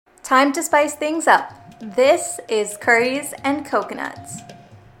Time to spice things up. This is Curries and Coconuts.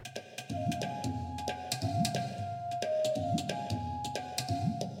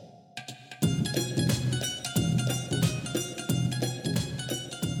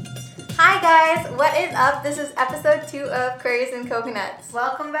 Hi guys, what is up? This is episode 2 of Curries and Coconuts.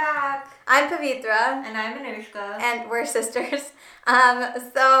 Welcome back. I'm Pavitra. And I'm Anouska. And we're sisters.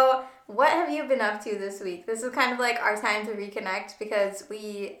 So what have you been up to this week? This is kind of like our time to reconnect because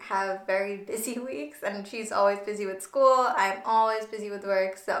we have very busy weeks and she's always busy with school. I'm always busy with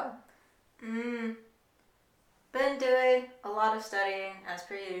work, so. Been doing a lot of studying as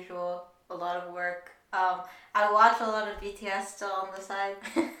per usual, a lot of work. I watch a lot of BTS still on the side,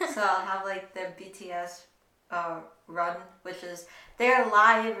 so I'll have like the BTS run, which is their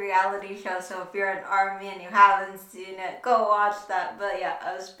live reality show. So if you're an ARMY and you haven't seen it, go watch that. But yeah,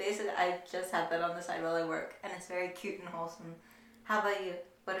 I just had that on the side while I work, and it's very cute and wholesome. How about you?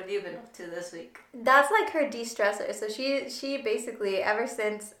 What have you been up to this week? That's like her de-stressor. So she basically, ever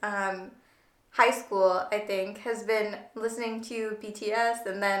since high school, I think, has been listening to BTS,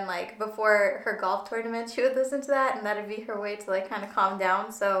 and then like before her golf tournament she would listen to that, and that'd be her way to like kind of calm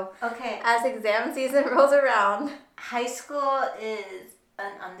down. So okay, as exam season rolls around, high school is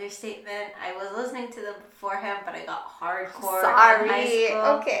an understatement. I was listening to them beforehand, but I got hardcore in high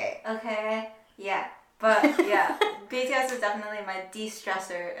school. Okay, yeah. But yeah, BTS is definitely my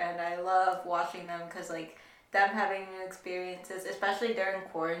de-stressor, and I love watching them because like them having new experiences, especially during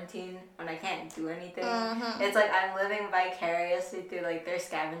quarantine when I can't do anything. Mm-hmm. It's like I'm living vicariously through like their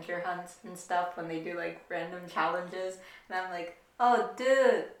scavenger hunts and stuff when they do like random challenges, and I'm like, oh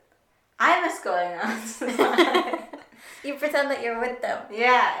dude, I miss going outside. You pretend that you're with them.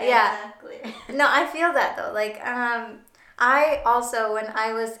 Yeah, exactly. No, I feel that though. Like, I also, when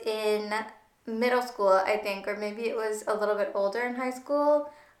I was in middle school, I think, or maybe it was a little bit older in high school,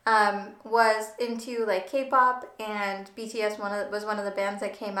 was into like K-pop, and BTS was one of the bands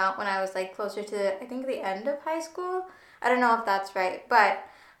that came out when I was like closer to, I think, the end of high school. I don't know if that's right, but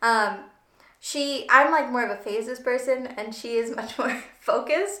I'm like more of a phases person, and she is much more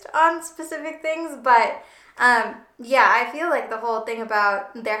focused on specific things. But yeah, I feel like the whole thing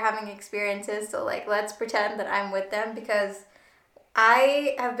about they're having experiences, so like let's pretend that I'm with them, because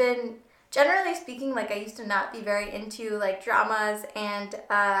I have been, generally speaking, like I used to not be very into like dramas and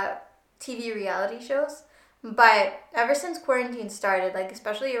TV reality shows, but ever since quarantine started, like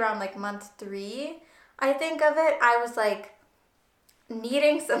especially around like month 3, I think of it, I was like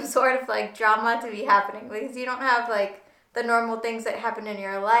needing some sort of like drama to be happening, because you don't have like the normal things that happen in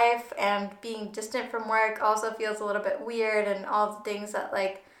your life, and being distant from work also feels a little bit weird, and all the things that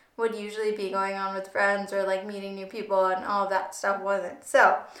like would usually be going on with friends or like meeting new people and all of that stuff wasn't.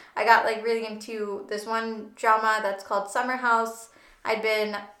 So I got like really into this one drama that's called Summer House. I'd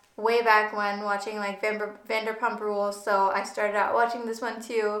been way back when watching like Vanderpump Rules, so I started out watching this one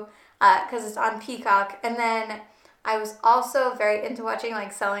too because it's on Peacock. And then I was also very into watching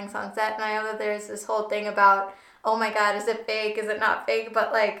like Selling Sunset, and I know that there's this whole thing about, oh my god, is it fake, is it not fake,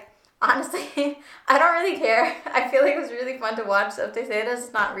 but like honestly, I don't really care. I feel like it was really fun to watch, so if they say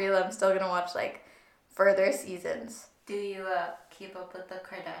it's not real, I'm still gonna watch like further seasons. Do you keep up with the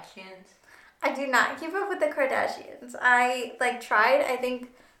Kardashians? I do not keep up with the Kardashians. I like tried, I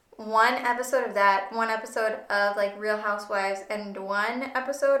think, one episode of that, one episode of like Real Housewives, and one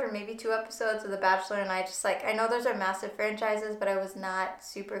episode or maybe 2 episodes of The Bachelor, and I just like, I know those are massive franchises, but I was not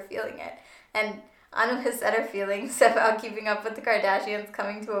super feeling it. And Anu has said her feelings about keeping up with the Kardashians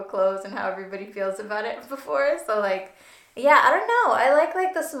coming to a close and how everybody feels about it before. So, like, yeah, I don't know. I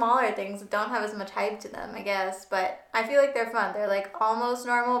like the smaller things that don't have as much hype to them, I guess. But I feel like they're fun. They're, like, almost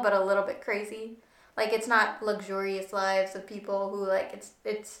normal, but a little bit crazy. Like, it's not luxurious lives of people who, like,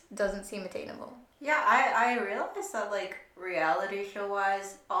 it doesn't seem attainable. Yeah, I realized that, like, reality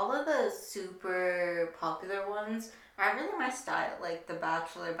show-wise, all of the super popular ones aren't really my style. Like, The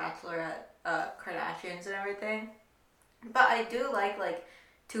Bachelor, Bachelorette, Kardashians and everything, but I do like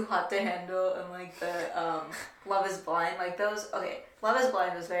Too Hot to Handle and like the Love is Blind, like those. Okay, Love is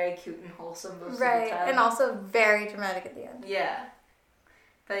Blind was very cute and wholesome most of the time, and also very dramatic at the end. Yeah,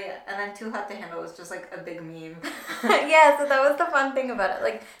 but yeah, and then Too Hot to Handle was just like a big meme. Yeah, so that was the fun thing about it.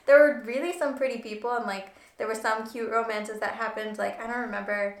 Like there were really some pretty people, and like there were some cute romances that happened. Like I don't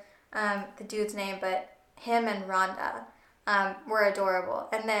remember the dude's name, but him and Rhonda were adorable,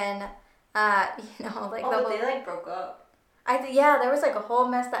 and then. You know, like they like broke up. There was like a whole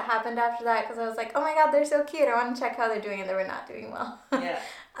mess that happened after that, because I was like, oh my god, they're so cute, I want to check how they're doing, and they were not doing well. Yeah.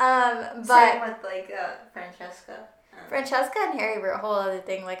 But same with like Francesca. Francesca and Harry were a whole other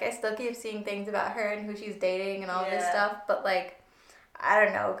thing. Like I still keep seeing things about her and who she's dating and all this stuff, but like I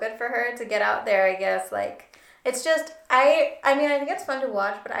don't know, good for her to get out there, I guess. Like, it's just, I mean, I think it's fun to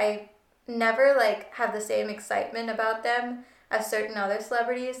watch, but I never, like, have the same excitement about them as certain other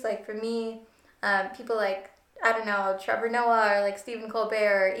celebrities. Like, for me, people like, I don't know, Trevor Noah or, like, Stephen Colbert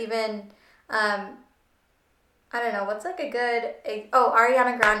or even, I don't know, what's, like,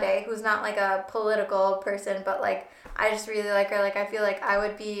 Ariana Grande, who's not, like, a political person, but, like, I just really like her. Like, I feel like I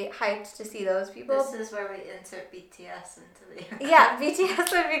would be hyped to see those people. This is where we insert BTS into the... Yeah,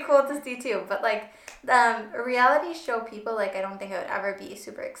 BTS would be cool to see, too. But, like, reality show people, like, I don't think I would ever be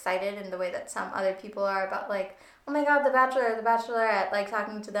super excited in the way that some other people are about, like, oh my god, The Bachelor, The Bachelorette, like,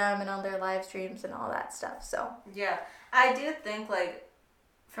 talking to them and on their live streams and all that stuff, so. Yeah, I do think, like,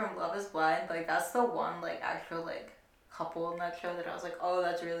 from Love is Blind, like, that's the one, like, actual, like, couple in that show that I was like, oh,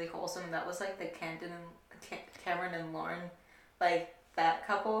 that's really wholesome. That was, like, the Cameron and Lauren, like, that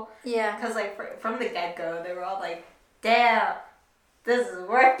couple. Yeah. Because, like, from the get-go, they were all like, damn, this is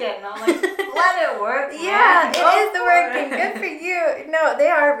working. And I'm like, let it work, man. Yeah, it is working. Good for you. No, they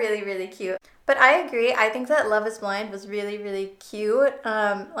are really, really cute. But I agree. I think that Love is Blind was really, really cute.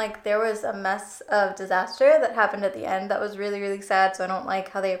 Like, there was a mess of disaster that happened at the end that was really, really sad. So I don't like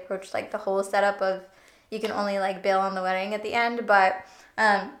how they approached, like, the whole setup of you can only, like, bail on the wedding at the end. But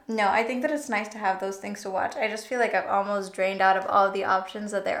no, I think that it's nice to have those things to watch. I just feel like I've almost drained out of all of the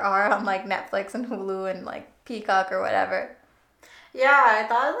options that there are on, like, Netflix and Hulu and, like, Peacock or whatever. Yeah, I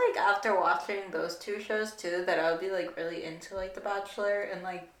thought, like, after watching those two shows, too, that I would be, like, really into, like, The Bachelor and,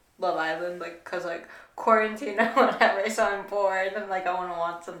 like, Love Island, like, because, like, quarantine or whatever, so I'm bored and, like, I want to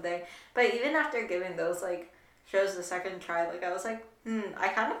watch something. But even after giving those, like, shows the second try, like, I was like, I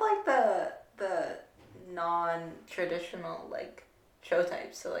kind of like the non-traditional, like, show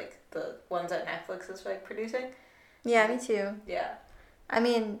types, so, like, the ones that Netflix is, like, producing. Yeah, me too. Yeah. I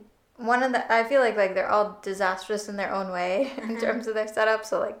mean, I feel like they're all disastrous in their own way in terms of their setup,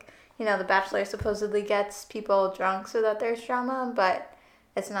 so, like, you know, The Bachelor supposedly gets people drunk so that there's drama, but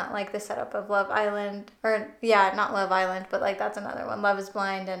it's not like the setup of Love Island, or, yeah, not Love Island, but, like, that's another one. Love is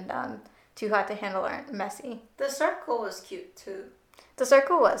Blind and Too Hot to Handle aren't messy. The Circle was cute, too. The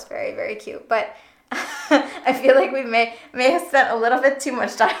Circle was very, very cute, but I feel like we may have spent a little bit too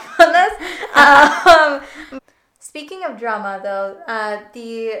much time on this. Speaking of drama, though,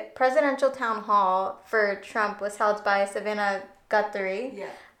 the presidential town hall for Trump was held by Savannah Guthrie. Yeah.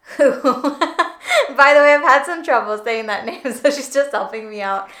 Who, by the way, I've had some trouble saying that name, so she's just helping me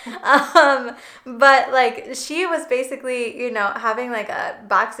out. But, like, she was basically, you know, having, like, a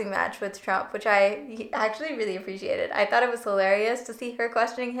boxing match with Trump, which I actually really appreciated. I thought it was hilarious to see her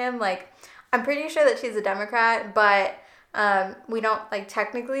questioning him. Like, I'm pretty sure that she's a Democrat, but we don't, like,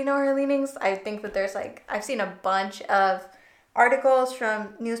 technically know her leanings. I think that there's, like, I've seen a bunch of articles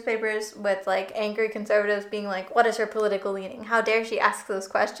from newspapers with, like, angry conservatives being like, what is her political leaning? How dare she ask those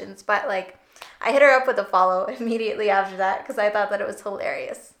questions? But, like, I hit her up with a follow immediately after that because I thought that it was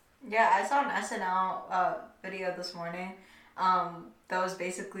hilarious. Yeah, I saw an SNL video this morning that was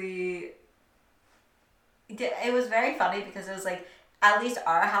basically... It was very funny because it was, like, at least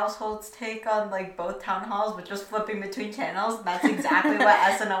our household's take on, like, both town halls, which was flipping between channels. That's exactly what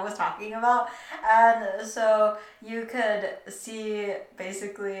SNL was talking about. And so you could see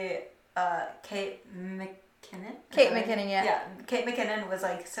basically Kate McKinnon? Kate McKinnon, yeah. Yeah, Kate McKinnon was,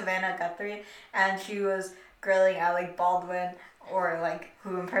 like, Savannah Guthrie, and she was grilling Alec Baldwin, or, like,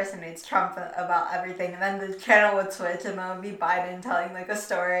 who impersonates Trump, about everything. And then the channel would switch, and then it would be Biden telling, like, a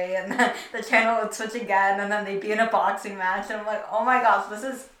story, and then the channel would switch again, and then they'd be in a boxing match, and I'm like, oh my gosh, this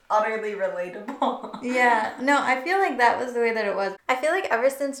is utterly relatable. Yeah, no, I feel like that was the way that it was. I feel like ever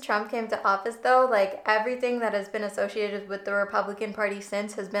since Trump came to office, though, like, everything that has been associated with the Republican Party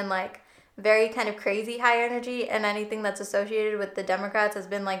since has been, like, very kind of crazy high energy, and anything that's associated with the Democrats has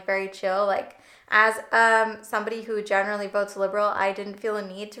been, like, very chill. Like, as somebody who generally votes liberal, I didn't feel a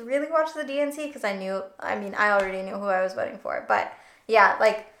need to really watch the DNC because I already knew who I was voting for. But yeah,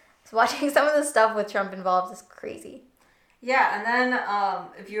 like, watching some of the stuff with Trump involved is crazy. Yeah, and then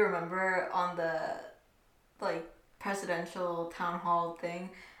if you remember on the, like, presidential town hall thing,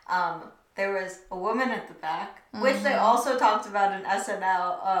 there was a woman at the back, which they also talked about in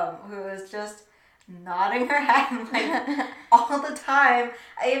SNL, who was just nodding her head, like, all the time.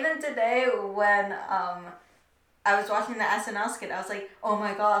 Even today when I was watching the SNL skit, I was like, oh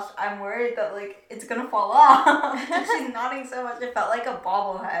my gosh, I'm worried that, like, it's gonna fall off. She's nodding so much, it felt like a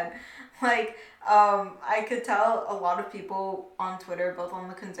bobblehead. Like, I could tell a lot of people on Twitter, both on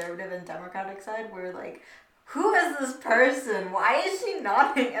the conservative and Democratic side, were like, who is this person? Why is she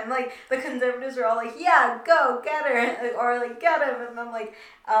nodding? And, like, the conservatives are all like, yeah, go, get her, or, like, get him. And then, like,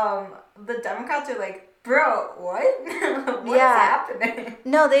 the Democrats are like, bro, what? What's happening?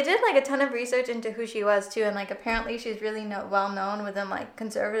 No, they did like a ton of research into who she was too, and like apparently she's really well known within like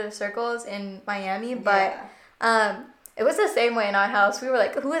conservative circles in Miami. But it was the same way in our house. We were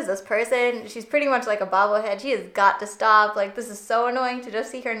like, who is this person? She's pretty much like a bobblehead. She has got to stop. Like, this is so annoying to just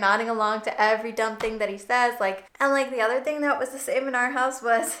see her nodding along to every dumb thing that he says. Like, and like the other thing that was the same in our house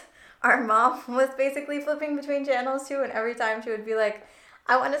was our mom was basically flipping between channels too, and every time she would be like,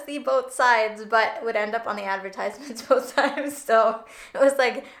 I want to see both sides, but would end up on the advertisements both times. So it was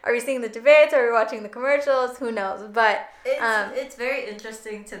like, are we seeing the debates? Are we watching the commercials? Who knows? But it's very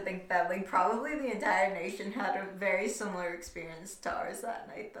interesting to think that like probably the entire nation had a very similar experience to ours that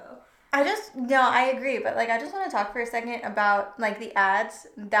night, though. I agree, but like I just want to talk for a second about like the ads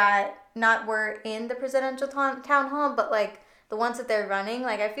that not were in the presidential town hall, but like the ones that they're running.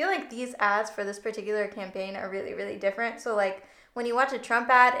 Like I feel like these ads for this particular campaign are really, really different. So like, when you watch a Trump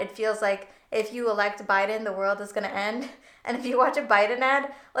ad, it feels like if you elect Biden, the world is going to end. And if you watch a Biden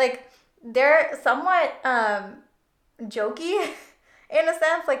ad, like, they're somewhat jokey in a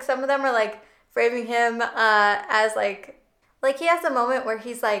sense. Like, some of them are, like, framing him as, like he has a moment where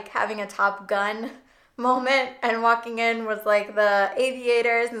he's, like, having a Top Gun moment and walking in with, like, the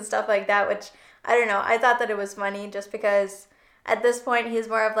aviators and stuff like that, which, I don't know. I thought that it was funny just because at this point, he's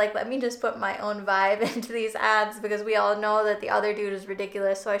more of like, let me just put my own vibe into these ads because we all know that the other dude is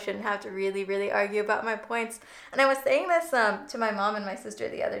ridiculous, so I shouldn't have to really, really argue about my points. And I was saying this to my mom and my sister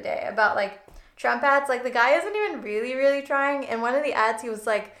the other day about, like, Trump ads. Like, the guy isn't even really, really trying. In one of the ads, he was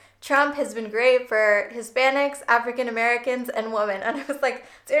like, Trump has been great for Hispanics, African Americans, and women. And I was like,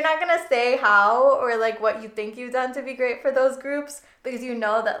 so you're not going to say how or, like, what you think you've done to be great for those groups because you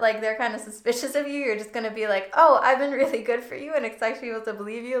know that, like, they're kind of suspicious of you. You're just going to be like, oh, I've been really good for you and expect people to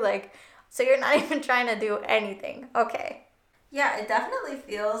believe you. Like, so you're not even trying to do anything. Okay. Yeah, it definitely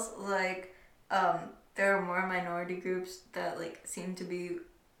feels like there are more minority groups that, like, seem to be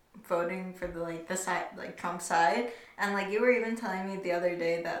voting for the side, like, Trump side. And, like, you were even telling me the other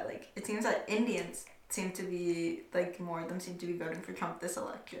day that, like, it seems that Indians seem to be, like, more of them seem to be voting for Trump this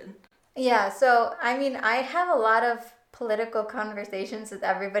election. Yeah, so, I mean, I have a lot of political conversations with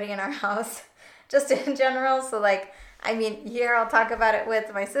everybody in our house, just in general. So, like, I mean, here I'll talk about it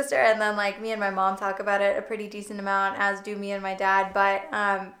with my sister, and then, like, me and my mom talk about it a pretty decent amount, as do me and my dad.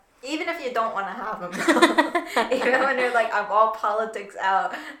 But, even if you don't want to have them, even when you're like, I'm all politics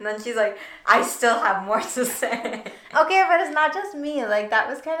out, and then she's like, I still have more to say. Okay, but it's not just me. Like, that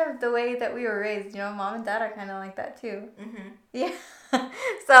was kind of the way that we were raised. You know, mom and dad are kind of like that too. Mm-hmm. Yeah.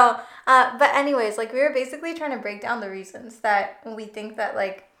 So, but anyways, like, we were basically trying to break down the reasons that we think that,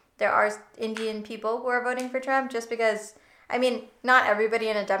 like, there are Indian people who are voting for Trump just because, I mean, not everybody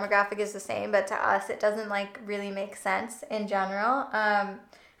in a demographic is the same, but to us, it doesn't, like, really make sense in general.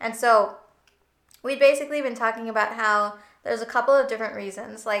 And so we'd basically been talking about how there's a couple of different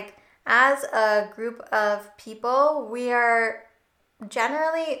reasons. Like, as a group of people, we are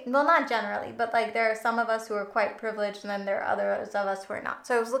generally, well, not generally, but, like, there are some of us who are quite privileged, and then there are others of us who are not.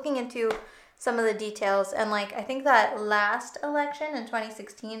 So I was looking into some of the details, and, like, I think that last election in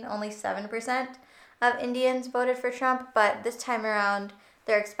 2016, only 7% of Indians voted for Trump, but this time around,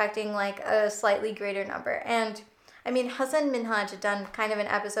 they're expecting, like, a slightly greater number. And I mean, Hassan Minhaj had done kind of an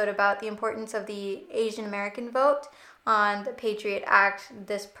episode about the importance of the Asian American vote on the Patriot Act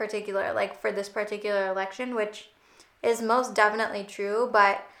for this particular election, which is most definitely true.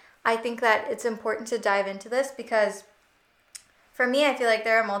 But I think that it's important to dive into this because for me, I feel like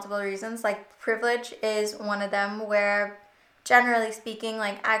there are multiple reasons. Like, privilege is one of them, where generally speaking,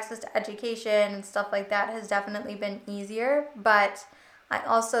 like, access to education and stuff like that has definitely been easier. But I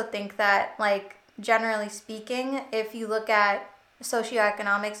also think that, like, generally speaking, if you look at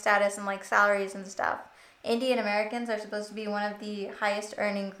socioeconomic status and, like, salaries and stuff, Indian Americans are supposed to be one of the highest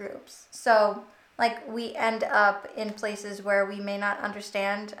earning groups. So, like, we end up in places where we may not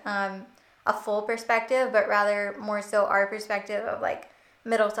understand a full perspective, but rather more so our perspective of, like,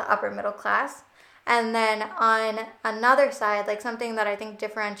 middle to upper middle class. And then on another side, like, something that I think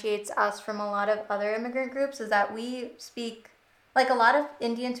differentiates us from a lot of other immigrant groups is that we speak, like, a lot of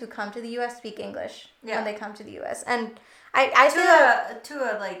Indians who come to the U.S. speak English when they come to the U.S. And I feel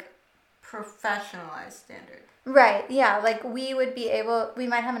to a like professionalized standard. Right, yeah. Like, we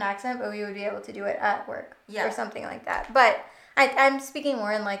might have an accent, but we would be able to do it at work or something like that. But I'm speaking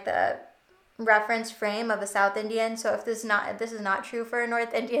more in, like, the reference frame of a South Indian. So if this is not true for a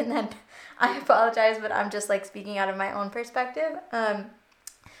North Indian, then I apologize, but I'm just, like, speaking out of my own perspective.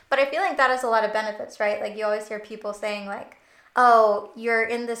 But I feel like that has a lot of benefits, right? Like, you always hear people saying, like, oh, you're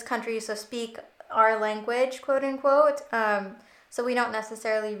in this country, so speak our language, quote unquote. So we don't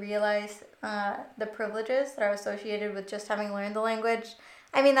necessarily realize the privileges that are associated with just having learned the language.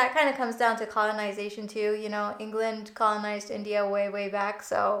 I mean, that kind of comes down to colonization too. You know, England colonized India way, way back.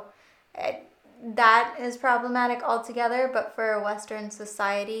 So that is problematic altogether. But for a Western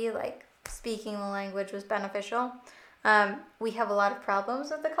society, like speaking the language was beneficial. We have a lot of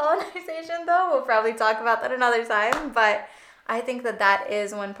problems with the colonization, though. We'll probably talk about that another time. But I think that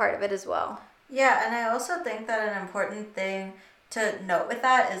is one part of it as well. Yeah, and I also think that an important thing to note with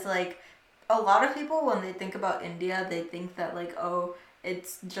that is, like, a lot of people, when they think about India, they think that, like, oh,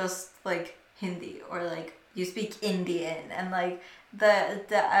 it's just, like, Hindi, or, like, you speak Indian. And, like,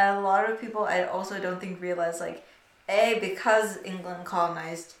 a lot of people, I also don't think realize, like, because England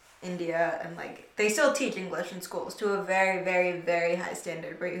colonized India, and, like, they still teach English in schools to a very, very, very high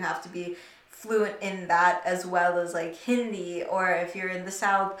standard where you have to be fluent in that, as well as like Hindi, or if you're in the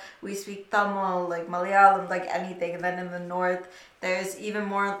south, we speak Tamil, like Malayalam, like anything. And then in the north, there's even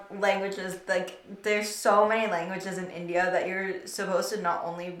more languages. Like, there's so many languages in India that you're supposed to not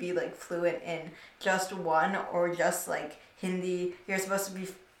only be like fluent in just one, or just like Hindi, you're supposed to be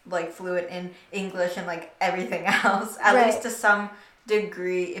like fluent in English and like everything else, at least to some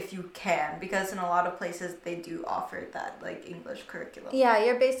degree, if you can, because in a lot of places they do offer that like English curriculum. Yeah,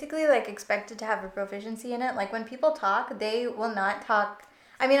 you're basically like expected to have a proficiency in it. Like when people talk, they will not talk,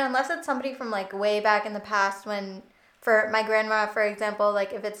 I mean, unless it's somebody from like way back in the past, when, for my grandma, for example,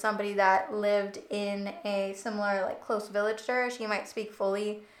 like if it's somebody that lived in a similar like close village to her, she might speak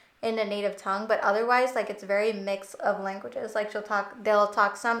fully in a native tongue. But otherwise, like, it's very mix of languages. Like they'll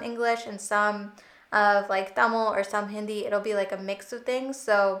talk some English and some of like Tamil, or some Hindi. It'll be like a mix of things.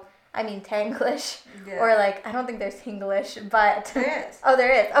 So I mean Tanglish, or like, I don't think there's English, but there is. Oh,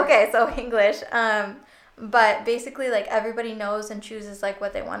 there is. Okay, so English. But basically, like, everybody knows and chooses like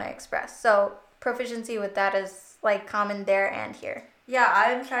what they want to express. So proficiency with that is like common there and here. Yeah,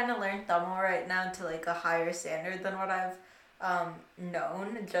 I'm trying to learn Tamil right now to like a higher standard than what I've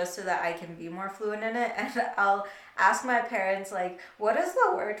known, just so that I can be more fluent in it. And I'll ask my parents, like, what is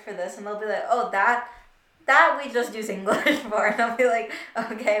the word for this? And they'll be like, oh, that we just use English for. And I'll be like,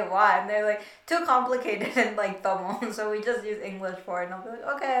 okay, why? And they're like, too complicated in like Tamil, so we just use English for it. And I'll be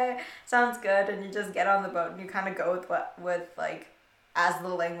like, okay, sounds good. And you just get on the boat and you kind of go with like, as the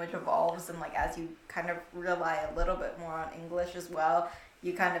language evolves, and like as you kind of rely a little bit more on English as well,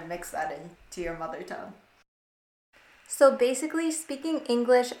 you kind of mix that into your mother tongue. So basically, speaking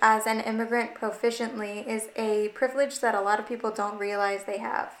English as an immigrant proficiently is a privilege that a lot of people don't realize they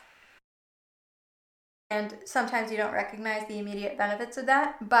have. And sometimes you don't recognize the immediate benefits of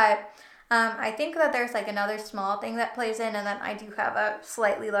that. But I think that there's like another small thing that plays in, and then I do have a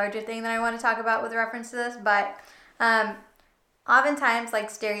slightly larger thing that I want to talk about with reference to this. But oftentimes, like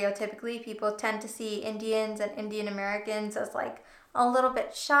stereotypically, people tend to see Indians and Indian Americans as like a little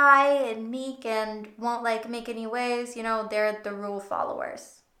bit shy and meek and won't like make any waves. You know, they're the rule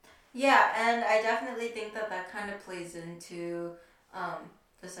followers. Yeah, and I definitely think that kind of plays into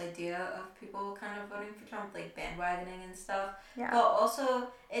this idea of people kind of voting for Trump, like bandwagoning and stuff. Yeah. But also,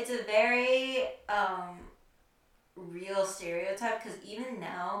 it's a very real stereotype, because even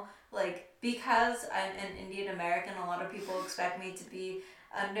now, like, because I'm an Indian American, a lot of people expect me to be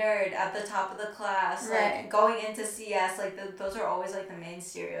a nerd at the top of the class, like going into CS, like those are always like the main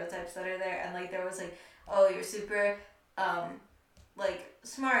stereotypes that are there. And like there was like, oh, you're super like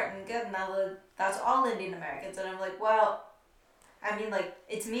smart and good, and that's all Indian Americans. And I'm like, well, I mean, like,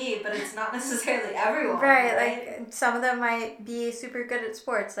 it's me, but it's not necessarily everyone. Right, like some of them might be super good at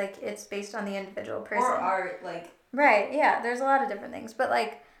sports, like it's based on the individual person. Or art, like. Right, yeah, there's a lot of different things, but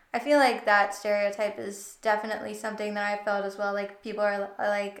like I feel like that stereotype is definitely something that I felt as well. Like, people are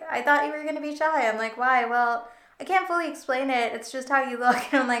like, I thought you were going to be shy. I'm like, why? Well, I can't fully explain it. It's just how you look.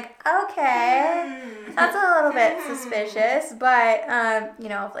 And I'm like, okay, that's a little bit suspicious. But, you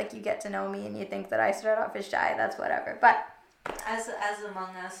know, if like you get to know me and you think that I start off as shy, that's whatever. But as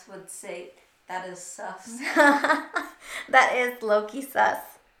Among Us would say, that is sus. That is low-key sus.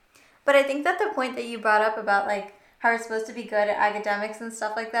 But I think that the point that you brought up about like how we're supposed to be good at academics and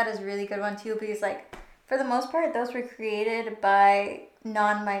stuff like that is a really good one too, because like for the most part those were created by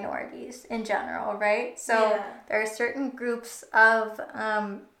non-minorities in general, right? So there are certain groups of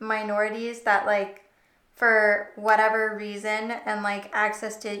minorities that like for whatever reason and like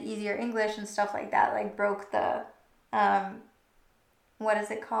access to easier English and stuff like that like broke the what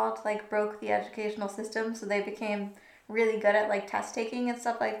is it called? Like broke the educational system, so they became really good at like test taking and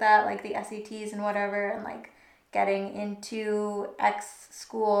stuff like that, like the SATs and whatever, and like getting into X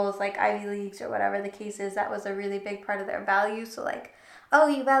schools, like Ivy Leagues or whatever the case is. That was a really big part of their value. So like, oh,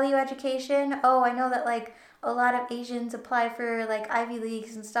 you value education? Oh, I know that like a lot of Asians apply for like Ivy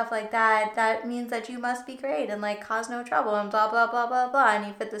Leagues and stuff like that, that means that you must be great and like cause no trouble and blah blah blah blah blah, and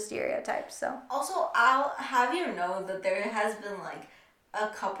you fit the stereotypes. So also, I'll have you know that there has been like a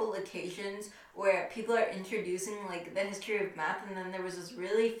couple occasions where people are introducing like the history of math, and then there was this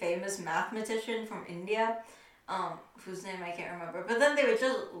really famous mathematician from India, whose name I can't remember, but then they would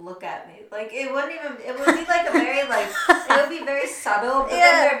just look at me like it would be like a very like it would be very subtle, but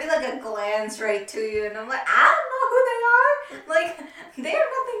then there would be like a glance right to you, and I'm like, I don't know who they are, like they have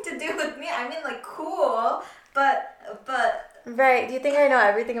nothing to do with me. I mean, like, cool, but right. Do you think I know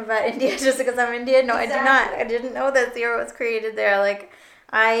everything about India just because I'm Indian? No, exactly. I do not. I didn't know that zero was created there. Like,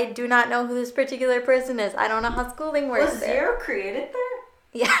 I do not know who this particular person is. I don't know how schooling works. Was zero created there?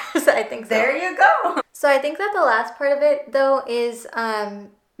 Yes, I think so. There you go. So I think that the last part of it, though, is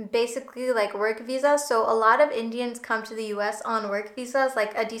basically like work visas. So a lot of Indians come to the U.S. on work visas,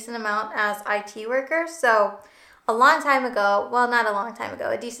 like a decent amount as IT workers. So a long time ago, well, not a long time ago,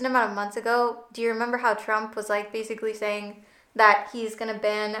 a decent amount of months ago, do you remember how Trump was like basically saying that he's going to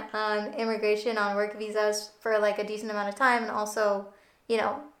ban immigration on work visas for like a decent amount of time, and also, you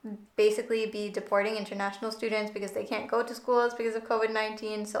know, basically be deporting international students because they can't go to schools because of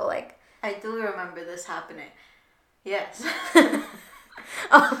COVID-19. So like, I do remember this happening. Yes.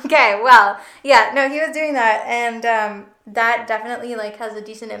 Okay, well, yeah, no, he was doing that, and that definitely like has a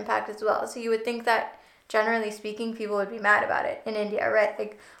decent impact as well. So you would think that generally speaking, people would be mad about it in India, right?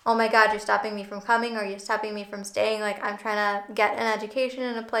 Like, oh my God, you're stopping me from coming, or you're stopping me from staying. Like, I'm trying to get an education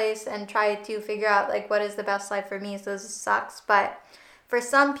in a place and try to figure out like what is the best life for me. So this sucks. But for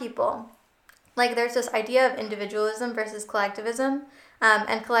some people, like, there's this idea of individualism versus collectivism.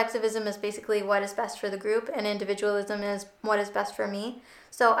 And collectivism is basically what is best for the group, and individualism is what is best for me.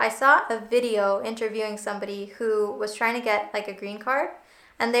 So I saw a video interviewing somebody who was trying to get like a green card,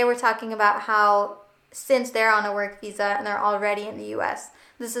 and they were talking about how since they're on a work visa and they're already in the U.S.,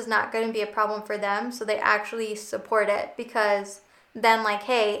 this is not going to be a problem for them. So they actually support it, because then like,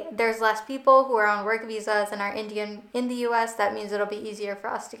 hey, there's less people who are on work visas and are Indian in the U.S. That means it'll be easier for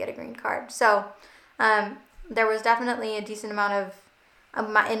us to get a green card. So there was definitely a decent amount of,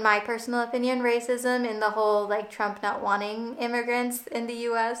 in my personal opinion, racism in the whole like Trump not wanting immigrants in the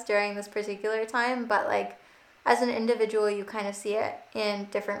U.S. during this particular time. But like, as an individual, you kind of see it in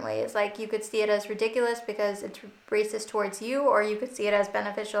different ways. Like, you could see it as ridiculous because it's racist towards you, or you could see it as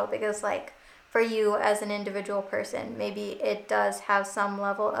beneficial because, like, for you as an individual person, maybe it does have some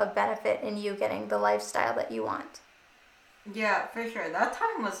level of benefit in you getting the lifestyle that you want. Yeah, for sure. That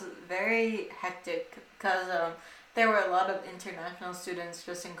time was very hectic because there were a lot of international students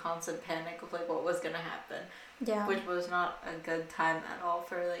just in constant panic of, like, what was going to happen. Yeah. Which was not a good time at all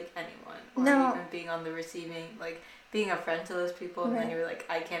for, like, anyone. Or even being on the receiving, like, being a friend to those people, and then you were like,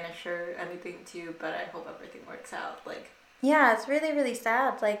 I can't assure anything to you, but I hope everything works out. Like, yeah, it's really, really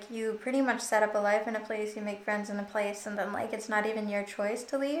sad. Like, you pretty much set up a life in a place, you make friends in a place, and then, like, it's not even your choice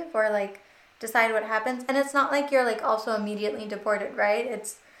to leave or, like, decide what happens. And it's not like you're, like, also immediately deported, right?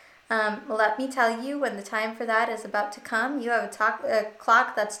 It's, let me tell you, when the time for that is about to come, you have a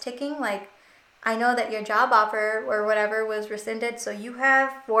clock that's ticking, like, I know that your job offer or whatever was rescinded, so you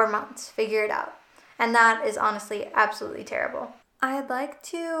have 4 months. Figure it out. And that is honestly absolutely terrible. I'd like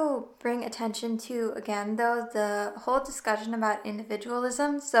to bring attention to, again, though, the whole discussion about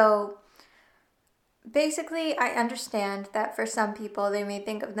individualism. So basically, I understand that for some people, they may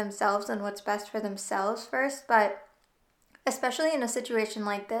think of themselves and what's best for themselves first, but especially in a situation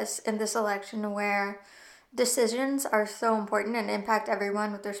like this, in this election where decisions are so important and impact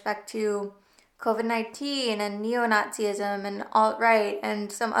everyone with respect to COVID-19 and neo-Nazism and alt-right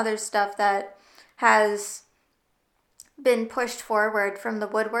and some other stuff that has been pushed forward from the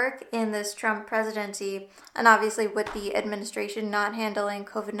woodwork in this Trump presidency, and obviously with the administration not handling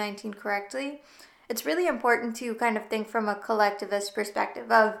COVID-19 correctly, it's really important to kind of think from a collectivist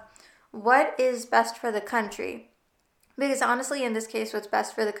perspective of what is best for the country. Because honestly, in this case, what's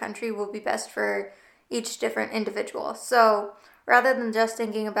best for the country will be best for each different individual. So rather than just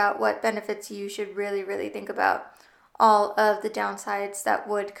thinking about what benefits you, should really, really think about all of the downsides that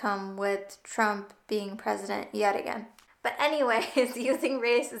would come with Trump being president yet again. But anyways, using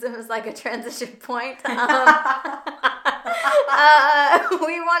racism as like a transition point, we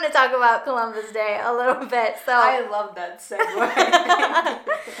want to talk about Columbus Day a little bit. So I love that segue.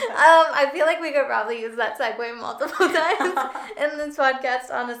 I feel like we could probably use that segue multiple times in this podcast,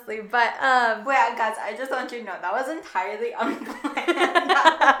 honestly. But wait, guys, I just want you to know that was entirely unplanned.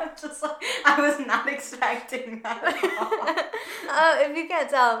 I was not expecting that at all. If you can't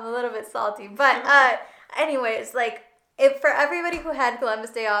tell, I'm a little bit salty. But anyways, like, for everybody who had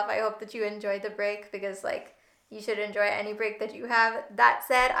Columbus Day off, I hope that you enjoyed the break because, like, you should enjoy any break that you have. That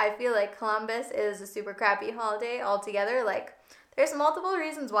said, I feel like Columbus is a super crappy holiday altogether. Like, there's multiple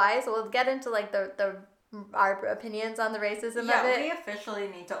reasons why, so we'll get into, like, our opinions on the racism of it. Yeah, we officially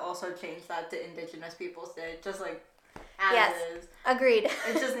need to also change that to Indigenous Peoples Day, just, like, as is. Agreed.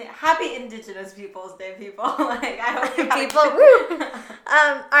 It's just happy Indigenous Peoples Day, people. Like, I hope you people, woo!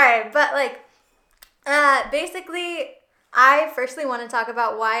 Alright, but, like, basically, I firstly want to talk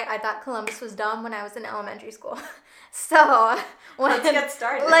about why I thought Columbus was dumb when I was in elementary school. So, let's get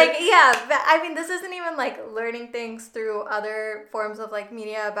started. Like, yeah, but, I mean, this isn't even, like, learning things through other forms of, like,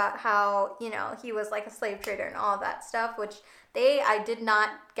 media about how, you know, he was, like, a slave trader and all that stuff, which I did not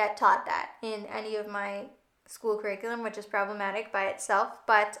get taught that in any of my school curriculum, which is problematic by itself.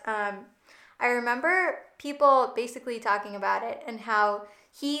 But I remember people basically talking about it and how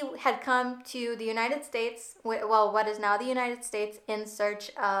he had come to the United States, well, what is now the United States, in search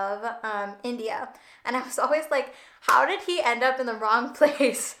of India. And I was always like, how did he end up in the wrong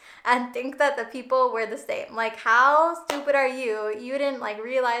place and think that the people were the same? Like, how stupid are you? You didn't, like,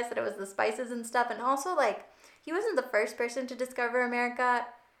 realize that it was the spices and stuff. And also, like, he wasn't the first person to discover America.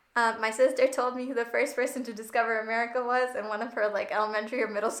 My sister told me who the first person to discover America was in one of her, like, elementary or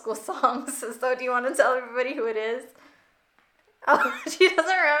middle school songs. So do you want to tell everybody who it is? Oh, she doesn't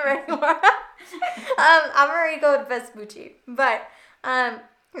remember anymore. Amerigo Vespucci. But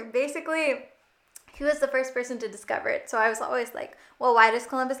basically, he was the first person to discover it. So I was always like, well, why does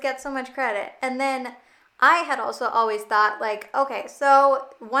Columbus get so much credit? And then I had also always thought, like, okay, so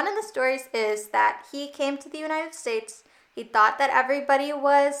one of the stories is that he came to the United States. He thought that everybody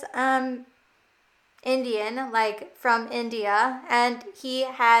was Indian, like from India, and he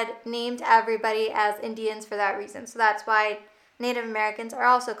had named everybody as Indians for that reason. So that's why Native Americans are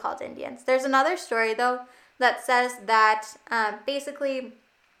also called Indians. There's another story, though, that says that basically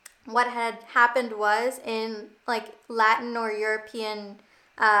what had happened was in, like, Latin or European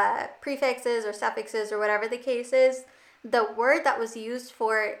prefixes or suffixes or whatever the case is, the word that was used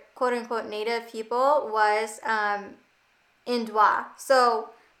for quote-unquote native people was Indwa. So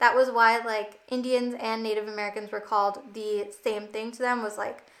that was why, like, Indians and Native Americans were called the same thing to them, was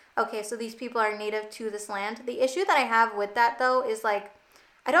like, okay, so these people are native to this land. The issue that I have with that, though, is, like,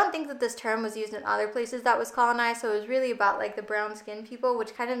 I don't think that this term was used in other places that was colonized, so it was really about, like, the brown-skinned people,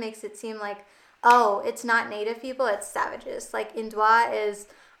 which kind of makes it seem like, oh, it's not native people, it's savages. Like, Indwa is,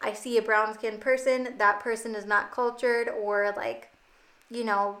 I see a brown-skinned person, that person is not cultured, or, like, you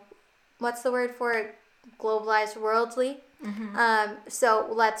know, what's the word for it? Globalized, worldly. Mm-hmm. So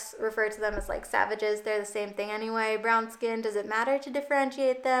let's refer to them as, like, savages. They're the same thing anyway. Brown skin, does it matter to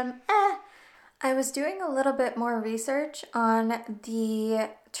differentiate them? I was doing a little bit more research on the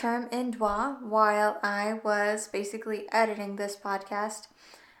term Indwa while I was basically editing this podcast,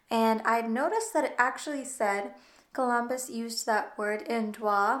 and I noticed that it actually said Columbus used that word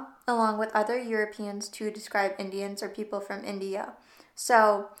Indwa along with other Europeans to describe Indians or people from India.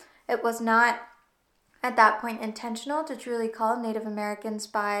 So it was not at that point intentional to truly call Native Americans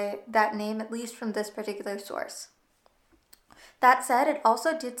by that name, at least from this particular source. That said, it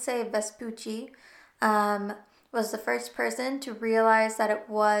also did say Vespucci was the first person to realize that it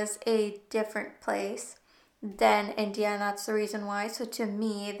was a different place than India, and that's the reason why. So to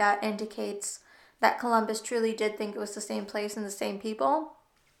me, that indicates that Columbus truly did think it was the same place and the same people,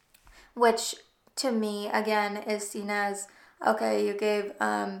 which to me, again, is seen as, okay, you gave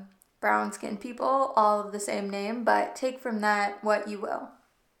brown-skinned people all of the same name, but take from that what you will.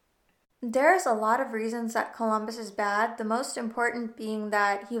 There's a lot of reasons that Columbus is bad, the most important being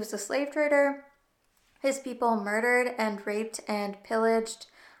that he was a slave trader, his people murdered and raped and pillaged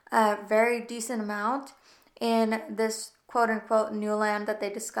a very decent amount in this quote-unquote new land that they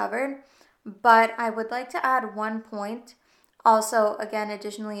discovered. But I would like to add one point, also, again,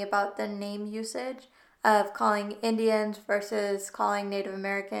 additionally about the name usage of calling Indians versus calling Native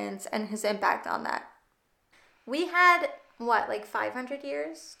Americans and his impact on that. We had, what, like 500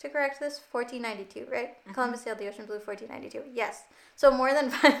 years to correct this? 1492, right? Mm-hmm. Columbus sailed the ocean blue, 1492. Yes. So more than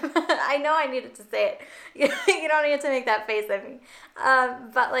 5. I know I needed to say it. You don't need to make that face at me.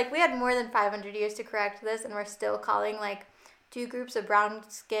 But, like, we had more than 500 years to correct this, and we're still calling, like, two groups of brown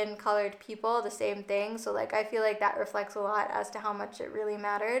skin colored people the same thing. So, like, I feel like that reflects a lot as to how much it really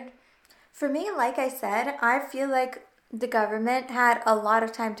mattered. For me, like I said, I feel like the government had a lot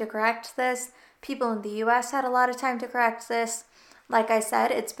of time to correct this. People in the U.S. had a lot of time to correct this. Like I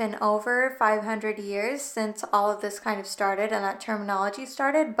said, it's been over 500 years since all of this kind of started and that terminology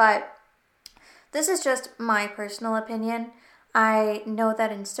started, but this is just my personal opinion. I know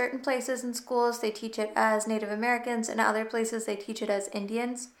that in certain places in schools, they teach it as Native Americans, and other places they teach it as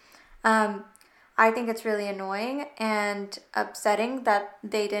Indians. I think it's really annoying and upsetting that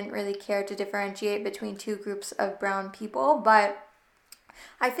they didn't really care to differentiate between two groups of brown people, but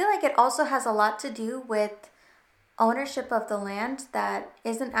I feel like it also has a lot to do with ownership of the land that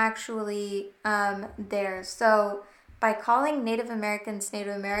isn't actually theirs. So by calling Native Americans,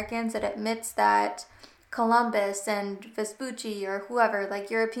 it admits that Columbus and Vespucci or whoever, like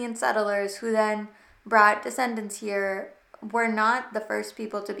European settlers who then brought descendants here, were not the first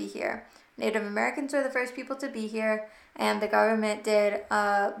people to be here. Native Americans were the first people to be here, and the government did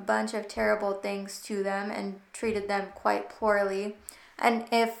a bunch of terrible things to them and treated them quite poorly. And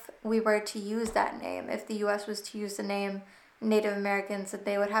if we were to use that name, if the U.S. was to use the name Native Americans, that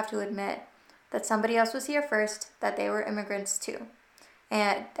they would have to admit that somebody else was here first, that they were immigrants too.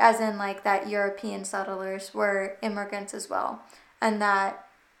 And as in like that European settlers were immigrants as well. And that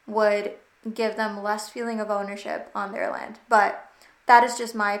would give them less feeling of ownership on their land. But that is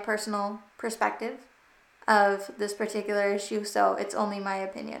just my personal perspective of this particular issue, so it's only my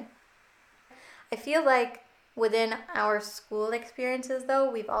opinion. I feel like within our school experiences, though,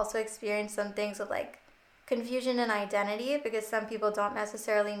 we've also experienced some things of like confusion and identity, because some people don't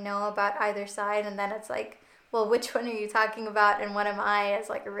necessarily know about either side, and then it's like, well, which one are you talking about and what am I as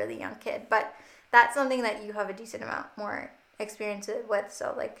like a really young kid? But that's something that you have a decent amount more experience with,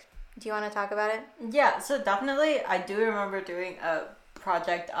 so like, do you want to talk about it? Yeah, so definitely I do remember doing a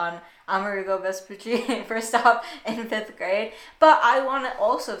project on Amerigo Vespucci first off in 5th grade, but I want to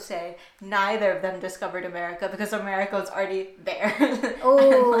also say neither of them discovered America, because America was already there.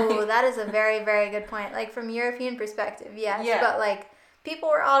 Oh, like, that is a very, very good point. Like from European perspective, yes, yeah. But like people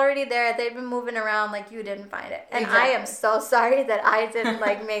were already there, they'd been moving around, like you didn't find it. And exactly. I am so sorry that I didn't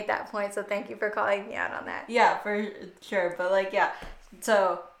like make that point, so thank you for calling me out on that. Yeah, for sure. But like, yeah,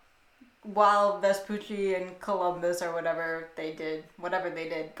 so while Vespucci and Columbus or whatever they did,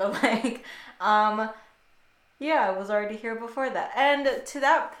 but like, yeah, I was already here before that. And to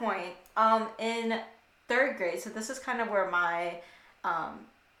that point, in 3rd grade, so this is kind of where my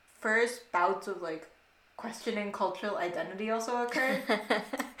first bouts of like questioning cultural identity also occurred.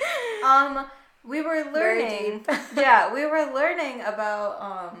 We were learning, we were learning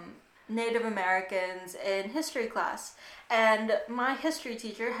about Native Americans in history class. And my history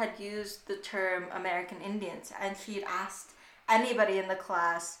teacher had used the term American Indians, and she'd asked anybody in the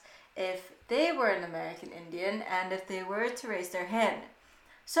class if they were an American Indian and if they were to raise their hand.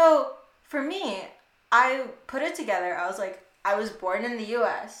 So for me, I put it together. I was like, I was born in the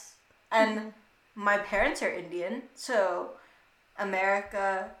U.S. and my parents are Indian, so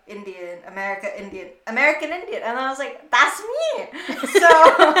American Indian. And I was like, that's me. So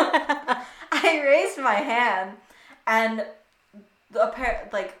I raised my hand. And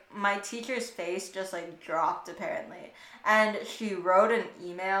my teacher's face just like dropped apparently, and she wrote an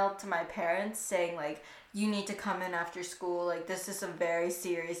email to my parents saying like, you need to come in after school, like this is a very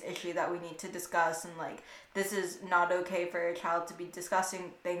serious issue that we need to discuss, and like this is not okay for a child to be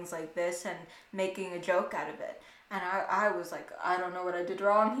discussing things like this and making a joke out of it. And I was like, I don't know what I did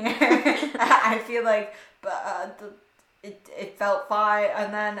wrong here. I feel like it felt fine.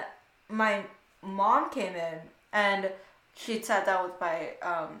 And then my mom came in, and she sat down with my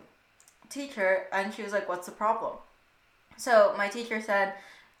teacher, and she was like, what's the problem? So my teacher said,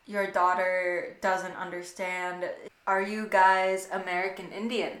 your daughter doesn't understand. Are you guys American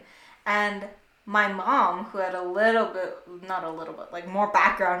Indian? And my mom, who had like more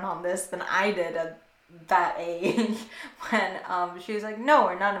background on this than I did at that age, when she was like, no,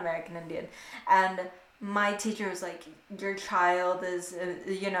 we're not American Indian. And my teacher was like, your child is,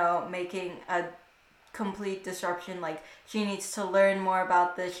 making a complete disruption, like she needs to learn more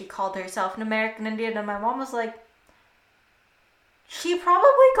about this. She called herself an American Indian, and my mom was like, she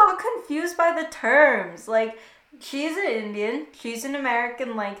probably got confused by the terms. Like, she's an Indian, she's an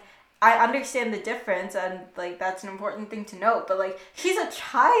American, like I understand the difference, and like that's an important thing to note, but like she's a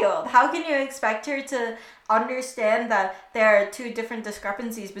child. How can you expect her to understand that there are two different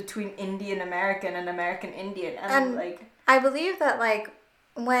discrepancies between Indian American and American Indian? And like, I believe that like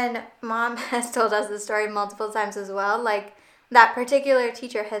when mom has told us the story multiple times as well, like that particular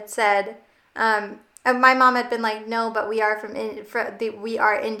teacher had said, and my mom had been like, no, but we are we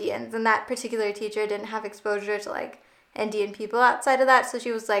are Indians, and that particular teacher didn't have exposure to like Indian people outside of that, so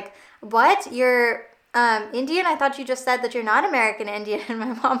she was like, what, you're Indian? I thought you just said that you're not American Indian. And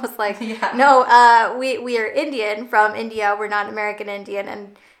my mom was like, no, we are Indian from India, we're not American Indian.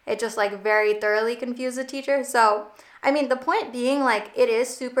 And it just like very thoroughly confused the teacher. So I mean, the point being, like, it is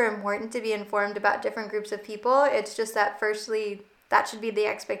super important to be informed about different groups of people. It's just that, firstly, that should be the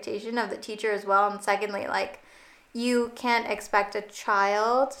expectation of the teacher as well. And secondly, like, you can't expect a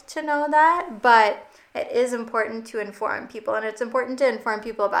child to know that, but it is important to inform people. And it's important to inform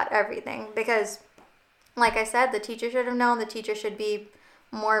people about everything because, like I said, the teacher should have known. The teacher should be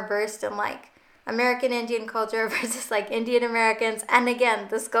more versed in, like, American Indian culture versus, like, Indian Americans. And again,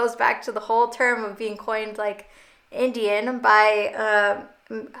 this goes back to the whole term of being coined, like, Indian by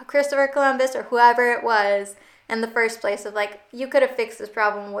Christopher Columbus or whoever it was in the first place of, like, you could have fixed this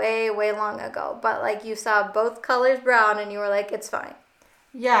problem way, way long ago. But, like, you saw both colors brown and you were like, it's fine.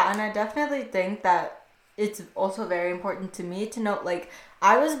 Yeah, and I definitely think that it's also very important to me to note, like,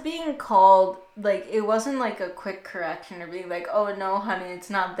 I was being called, like, it wasn't, like, a quick correction or being like, oh, no, honey, it's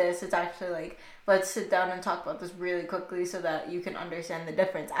not this. It's actually, like, let's sit down and talk about this really quickly so that you can understand the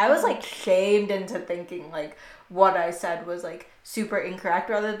difference. I was, like, shamed into thinking, like, what I said was, like, super incorrect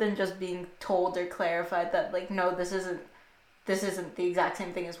rather than just being told or clarified that, like, no, this isn't the exact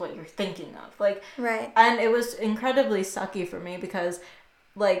same thing as what you're thinking of. Like, right. And it was incredibly sucky for me because,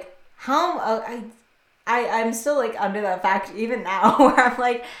 like, I'm still, like, under that fact even now where I'm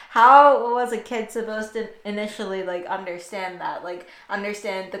like, how was a kid supposed to initially, like, understand that? Like,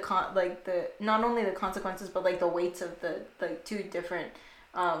 understand the not only the consequences, but, like, the weights of the, like, two different...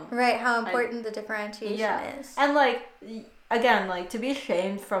 right, how important the differentiation is. And, like, again, like, to be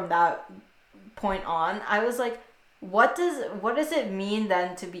shamed from that point on, I was like, what does it mean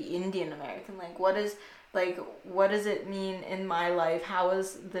then to be Indian American? Like, what does it mean in my life? How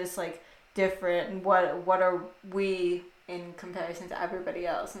is this, like, different? What are we in comparison to everybody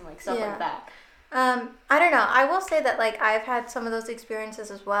else and, like, stuff like that? I don't know. I will say that, like, I've had some of those experiences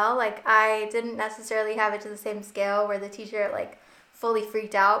as well. Like, I didn't necessarily have it to the same scale where the teacher, like, fully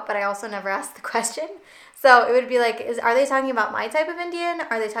freaked out, but I also never asked the question. So it would be like, are they talking about my type of Indian?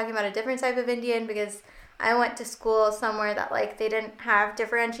 Are they talking about a different type of Indian? Because I went to school somewhere that, like, they didn't have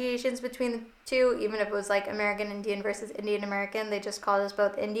differentiations between the two, even if it was, like, American Indian versus Indian American. They just called us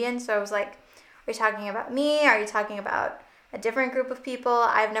both Indian. So I was like, are you talking about me? Are you talking about a different group of people?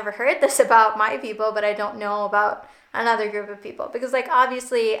 I've never heard this about my people, but I don't know about another group of people. Because, like,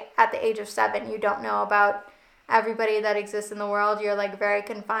 obviously, at the age of 7, you don't know about everybody that exists in the world. You're, like, very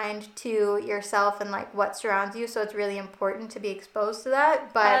confined to yourself and, like, what surrounds you, so it's really important to be exposed to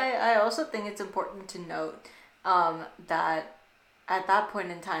that. But I also think it's important to note that at that point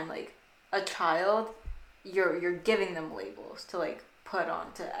in time, like, a child, you're giving them labels to, like, put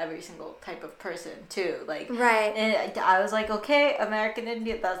on to every single type of person too, like, right. And I was like, okay, American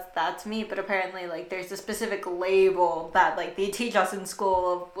Indian, that's me, but apparently, like, there's a specific label that, like, they teach us in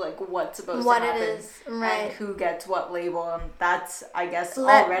school of, like, what's supposed to happen, it is, right, and who gets what label, and that's, I guess,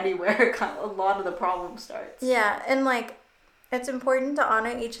 already where a lot of the problem starts. Yeah, and, like, it's important to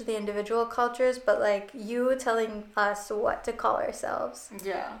honor each of the individual cultures, but, like, you telling us what to call ourselves,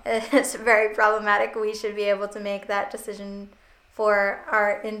 it's very problematic. We should be able to make that decision for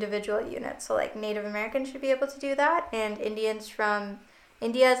our individual units. So, like, Native Americans should be able to do that, and Indians from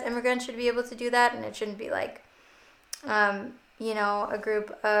India as immigrants should be able to do that, and it shouldn't be like, a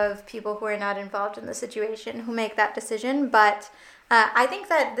group of people who are not involved in the situation who make that decision. But I think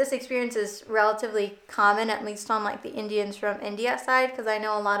that this experience is relatively common, at least on, like, the Indians from India side, because I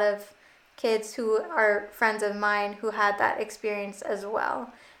know a lot of kids who are friends of mine who had that experience as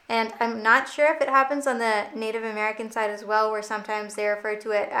well. And I'm not sure if it happens on the Native American side as well, where sometimes they refer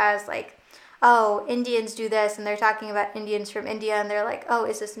to it as, like, oh, Indians do this, and they're talking about Indians from India, and they're like, oh,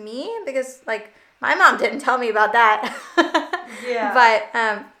 is this me? Because, like, my mom didn't tell me about that. Yeah.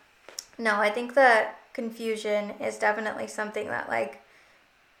 But, no, I think the confusion is definitely something that, like,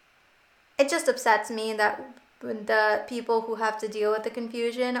 it just upsets me that the people who have to deal with the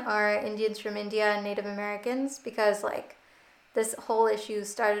confusion are Indians from India and Native Americans, because, like, this whole issue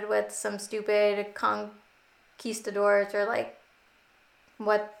started with some stupid conquistadors, or, like,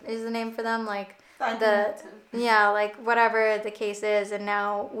 what is the name for them? Like, like, whatever the case is, and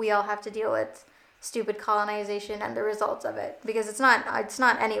now we all have to deal with stupid colonization and the results of it, because it's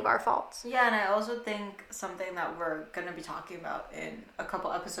not any of our faults. Yeah, and I also think something that we're going to be talking about in a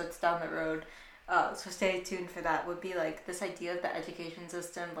couple episodes down the road, so stay tuned for that, would be, like, this idea of the education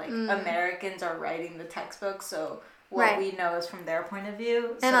system. Like, Americans are writing the textbooks, so what we know is from their point of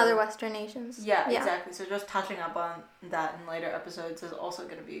view. And other Western nations. Yeah, exactly. So just touching up on that in later episodes is also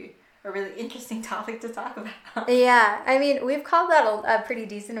going to be a really interesting topic to talk about. Yeah, I mean, we've called that a pretty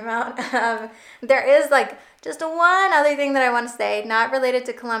decent amount. There is, like, just one other thing that I want to say, not related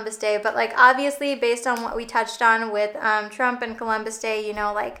to Columbus Day, but, like, obviously based on what we touched on with Trump and Columbus Day,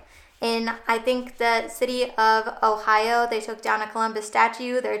 like, in, I think, the city of Ohio, they took down a Columbus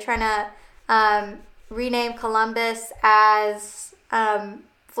statue. They're trying to rename Columbus as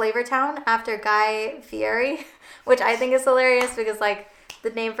Flavortown after Guy Fieri, which I think is hilarious because, like, the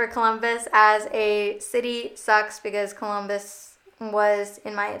name for Columbus as a city sucks because Columbus was,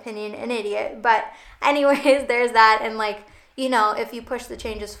 in my opinion, an idiot. But anyways, there's that. And, like, you know, if you push the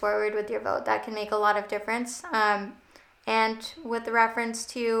changes forward with your vote, that can make a lot of difference. And with the reference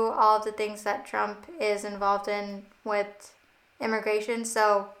to all of the things that Trump is involved in with immigration.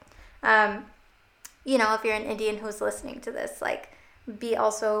 So, you know, if you're an Indian who's listening to this, like, be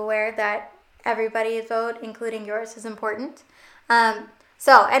also aware that everybody's vote, including yours, is important.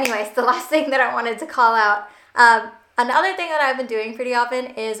 So anyways, the last thing that I wanted to call out, another thing that I've been doing pretty often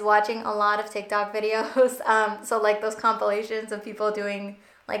is watching a lot of TikTok videos. So like those compilations of people doing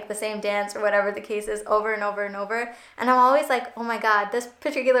like the same dance or whatever the case is over and over and over. And I'm always like, oh my God, this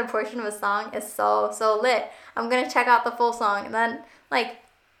particular portion of a song is so lit. I'm going to check out the full song. And then, like,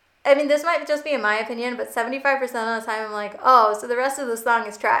 I mean, this might just be in my opinion, but 75% of the time I'm like, oh, so the rest of the song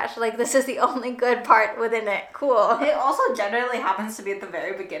is trash. Like, this is the only good part within it. Cool. It also generally happens to be at the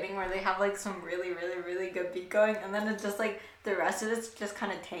very beginning where they have, like, some really, really, really good beat going, and then it's just, like, the rest of it's just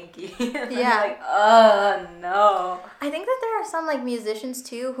kind of tanky. And yeah. Like, oh, no. I think that there are some, like, musicians,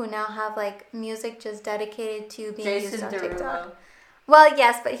 too, who now have, like, music just dedicated to being used on TikTok. Well,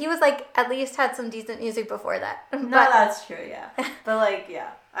 yes, but he was, like, at least had some decent music before that. No, that's true, yeah. But, like,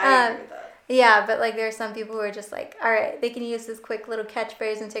 yeah. I agree with that. Yeah, but like there are some people who are just like, all right, they can use this quick little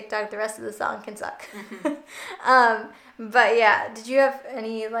catchphrase in TikTok. The rest of the song can suck. Mm-hmm. But yeah, did you have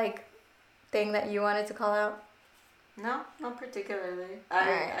any like thing that you wanted to call out? No, not particularly.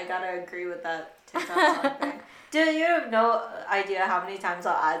 I gotta agree with that TikTok song thing. Dude, you have no idea how many times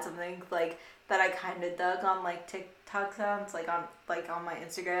I'll add something like that I kind of dug on like TikTok sounds like on my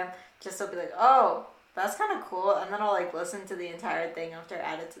Instagram, just to be like, oh, that's kind of cool, and then I'll like listen to the entire thing after I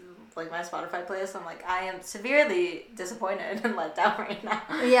add it to like my Spotify playlist. I'm like, I am severely disappointed and let down right now.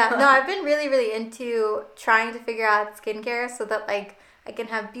 Yeah, no, I've been really into trying to figure out skincare so that like I can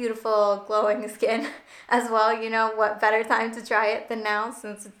have beautiful glowing skin as well. You know, what better time to try it than now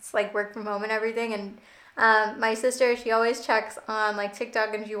since it's like work from home and everything. And my sister, she always checks on like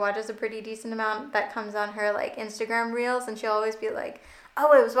TikTok and she watches a pretty decent amount that comes on her like Instagram reels, and she'll always be like,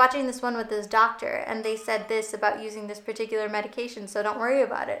 oh, I was watching this one with this doctor, and they said this about using this particular medication, so don't worry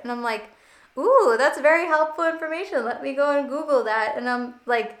about it. And I'm like, ooh, that's very helpful information. Let me go and Google that. And I'm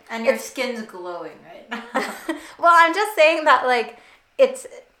like... And your skin's glowing, right? Well, I'm just saying that, like, it's...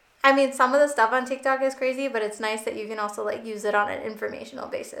 I mean, some of the stuff on TikTok is crazy, but it's nice that you can also, like, use it on an informational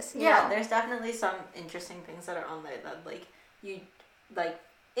basis. You know? There's definitely some interesting things that are on there that, like, you, like...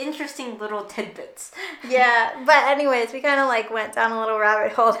 interesting little tidbits. Yeah, but anyways, we kind of like went down a little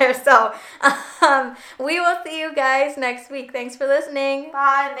rabbit hole there, so we will see you guys next week. Thanks for listening.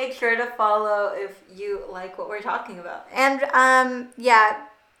 Bye. Make sure to follow if you like what we're talking about. And yeah,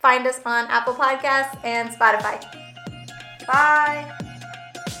 find us on Apple Podcasts and Spotify. Bye.